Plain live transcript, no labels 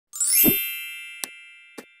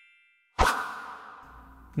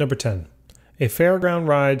Number 10. A fairground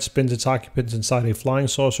ride spins its occupants inside a flying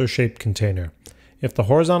saucer-shaped container. If the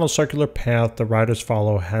horizontal circular path the riders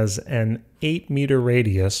follow has an 8-meter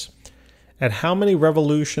radius, at how many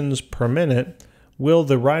revolutions per minute will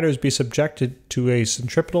the riders be subjected to a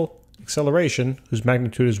centripetal acceleration whose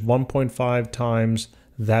magnitude is 1.5 times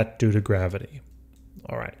that due to gravity?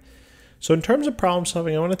 All right. So in terms of problem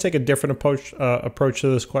solving, I want to take a different approach to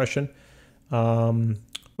this question.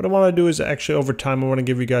 What I want to do is actually over time, I want to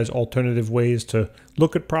give you guys alternative ways to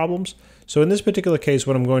look at problems. So in this particular case,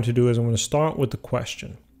 what I'm going to do is I'm going to start with the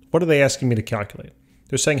question. What are they asking me to calculate?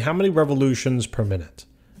 They're saying how many revolutions per minute?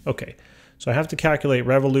 Okay, so I have to calculate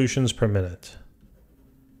revolutions per minute.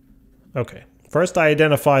 Okay, first I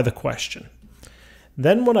identify the question.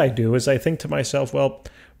 Then what I do is I think to myself, well,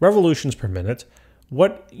 revolutions per minute,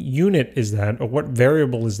 what unit is that, or what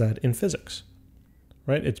variable is that in physics?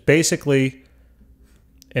 Right? It's basically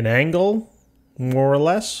an angle, more or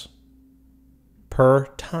less, per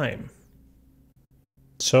time.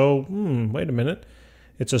 So, wait a minute.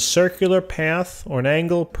 It's a circular path or an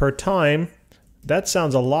angle per time. That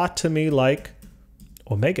sounds a lot to me like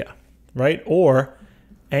omega, right? Or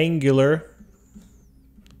angular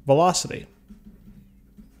velocity,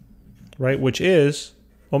 right? Which is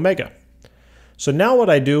omega. So now what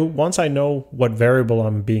I do, once I know what variable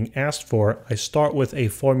I'm being asked for, I start with a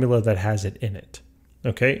formula that has it in it.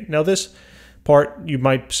 Okay, now this part you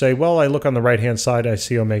might say, well, I look on the right-hand side, I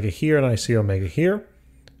see omega here and I see omega here.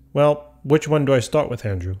 Well, which one do I start with,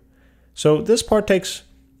 Andrew? So this part takes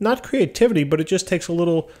not creativity, but it just takes a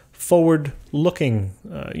little forward-looking.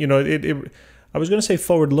 I was going to say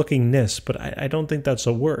forward-lookingness, but I don't think that's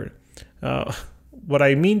a word. What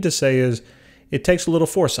I mean to say is it takes a little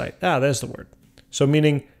foresight. There's the word. So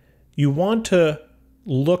meaning you want to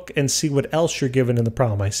look and see what else you're given in the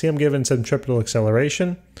problem. I see I'm given centripetal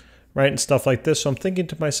acceleration, right, and stuff like this. So I'm thinking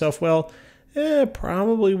to myself, well,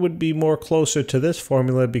 probably would be more closer to this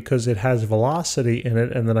formula because it has velocity in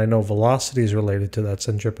it, and then I know velocity is related to that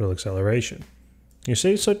centripetal acceleration. You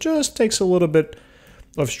see? So it just takes a little bit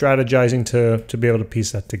of strategizing to be able to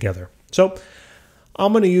piece that together. So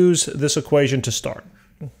I'm going to use this equation to start.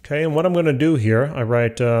 Okay, and what I'm going to do here, I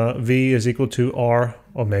write V is equal to R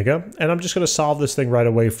omega, and I'm just going to solve this thing right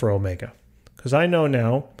away for omega. Because I know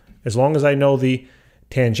now, as long as I know the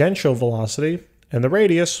tangential velocity and the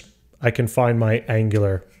radius, I can find my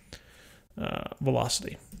angular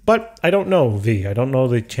velocity. But I don't know V, I don't know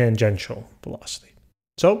the tangential velocity.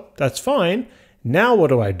 So that's fine. Now what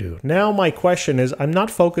do? Now my question is, I'm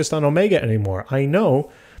not focused on omega anymore. I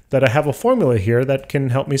know that I have a formula here that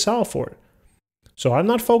can help me solve for it. So I'm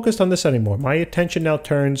not focused on this anymore. My attention now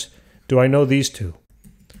turns, do I know these two?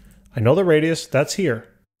 I know the radius, that's here,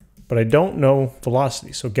 but I don't know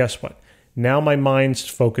velocity. So guess what? Now my mind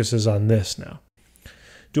focuses on this now.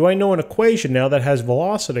 Do I know an equation now that has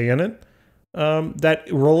velocity in it that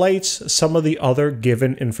relates some of the other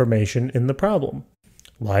given information in the problem,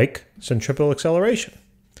 like centripetal acceleration?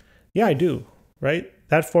 Yeah, I do, right?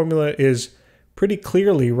 That formula is pretty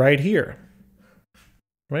clearly right here,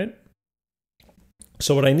 right?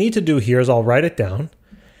 So what I need to do here is I'll write it down,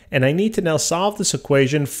 and I need to now solve this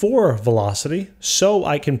equation for velocity so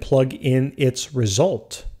I can plug in its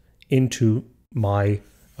result into my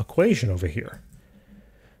equation over here.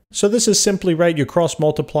 So this is simply, right, you cross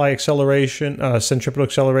multiply acceleration, centripetal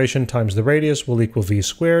acceleration times the radius will equal v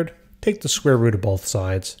squared. Take the square root of both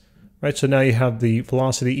sides, right? So now you have the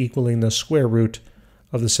velocity equaling the square root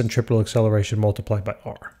of the centripetal acceleration multiplied by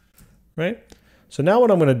r, right? So now what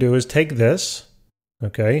I'm going to do is take this,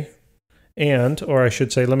 okay, or I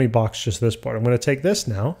should say, let me box just this part. I'm going to take this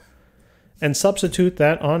now and substitute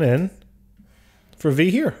that on in for v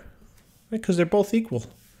here, right? Because they're both equal.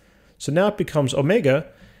 So now it becomes omega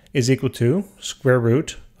is equal to square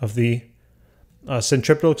root of the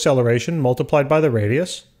centripetal acceleration multiplied by the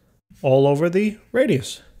radius all over the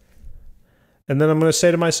radius. And then I'm going to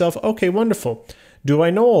say to myself, okay, wonderful. Do I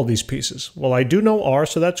know all these pieces? Well, I do know r,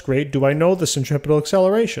 so that's great. Do I know the centripetal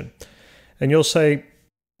acceleration? And you'll say,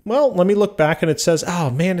 well, let me look back, and it says, oh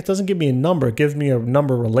man, it doesn't give me a number. It gives me a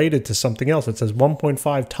number related to something else. It says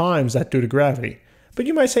 1.5 times that due to gravity. But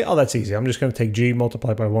you might say, oh, that's easy. I'm just going to take g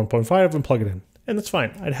multiplied by 1.5 and plug it in. And that's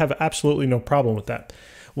fine. I'd have absolutely no problem with that.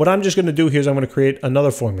 What I'm just going to do here is I'm going to create another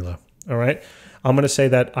formula. All right. I'm going to say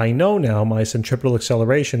that I know now my centripetal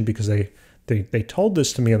acceleration because they told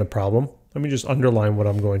this to me in the problem. Let me just underline what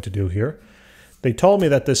I'm going to do here. They told me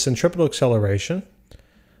that this centripetal acceleration,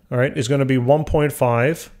 all right, is going to be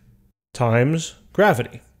 1.5 times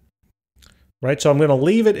gravity, right? So I'm going to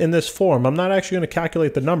leave it in this form. I'm not actually going to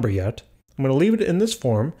calculate the number yet. I'm going to leave it in this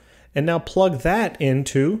form and now plug that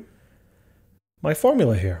into my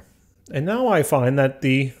formula here. And now I find that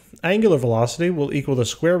the angular velocity will equal the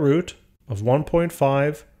square root of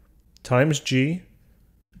 1.5 times g,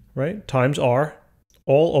 right, times r,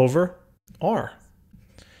 all over r.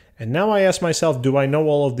 And now I ask myself, do I know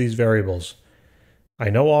all of these variables? I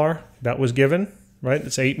know r, that was given, right?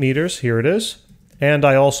 It's 8 meters, here it is. And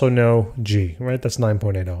I also know g, right? That's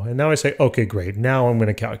 9.80. And now I say, okay, great. Now I'm going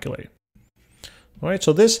to calculate. All right,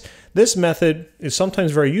 so this method is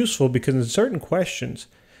sometimes very useful because in certain questions,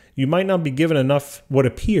 you might not be given enough, what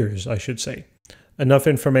appears, I should say, enough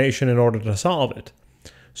information in order to solve it.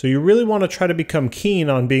 So you really want to try to become keen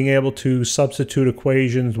on being able to substitute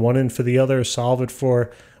equations, one in for the other, solve it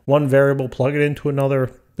for one variable, plug it into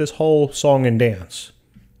another, this whole song and dance.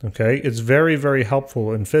 Okay, it's very, very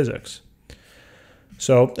helpful in physics.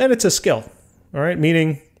 So, and it's a skill, all right,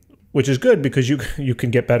 meaning, which is good because you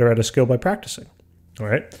can get better at a skill by practicing. All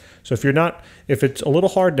right, so if it's a little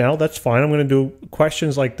hard now, that's fine. I'm going to do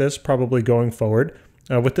questions like this probably going forward.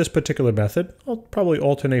 With this particular method, I'll probably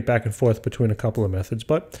alternate back and forth between a couple of methods,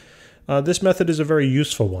 but this method is a very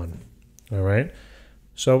useful one. All right,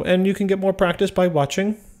 so, and you can get more practice by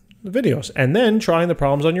watching the videos and then trying the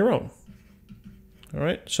problems on your own. All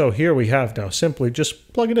right, so here we have now simply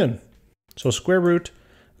just plug it in. So square root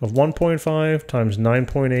of 1.5 times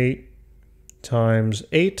 9.8 times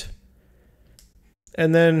 8.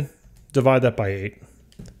 And then divide that by 8.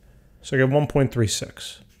 So I get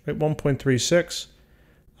 1.36, right? 1.36.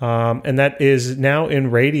 And that is now in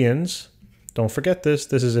radians. Don't forget this.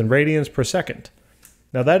 This is in radians per second.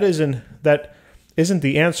 Now that isn't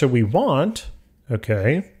the answer we want.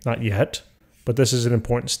 Okay, not yet. But this is an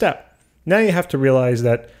important step. Now you have to realize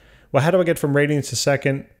that, well, how do I get from radians to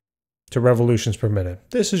second to revolutions per minute?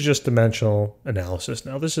 This is just dimensional analysis.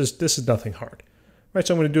 Now this is nothing hard. Right,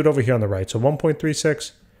 so I'm going to do it over here on the right. So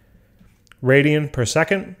 1.36 radian per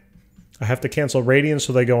second. I have to cancel radians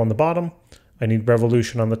so they go on the bottom. I need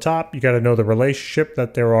revolution on the top. You got to know the relationship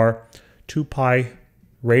that there are 2 pi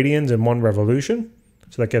radians in 1 revolution.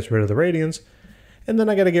 So that gets rid of the radians. And then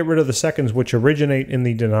I got to get rid of the seconds, which originate in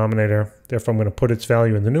the denominator. Therefore, I'm going to put its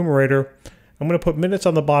value in the numerator. I'm going to put minutes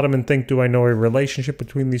on the bottom and think, do I know a relationship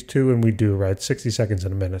between these two? And we do, right? 60 seconds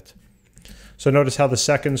in a minute. So notice how the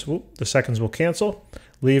seconds will cancel,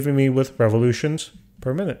 leaving me with revolutions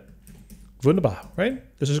per minute. Wunderbar, right?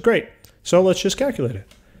 This is great. So let's just calculate it.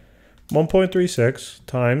 1.36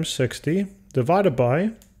 times 60 divided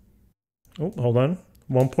by,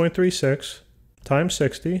 1.36 times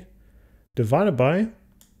 60 divided by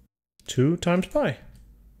 2 times pi.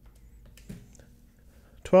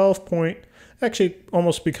 12 actually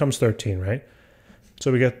almost becomes 13, right?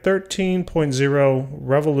 So we get 13.0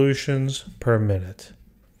 revolutions per minute.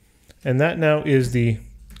 And that now is the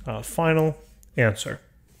final answer.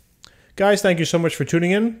 Guys, thank you so much for tuning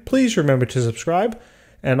in. Please remember to subscribe,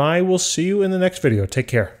 and I will see you in the next video. Take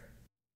care.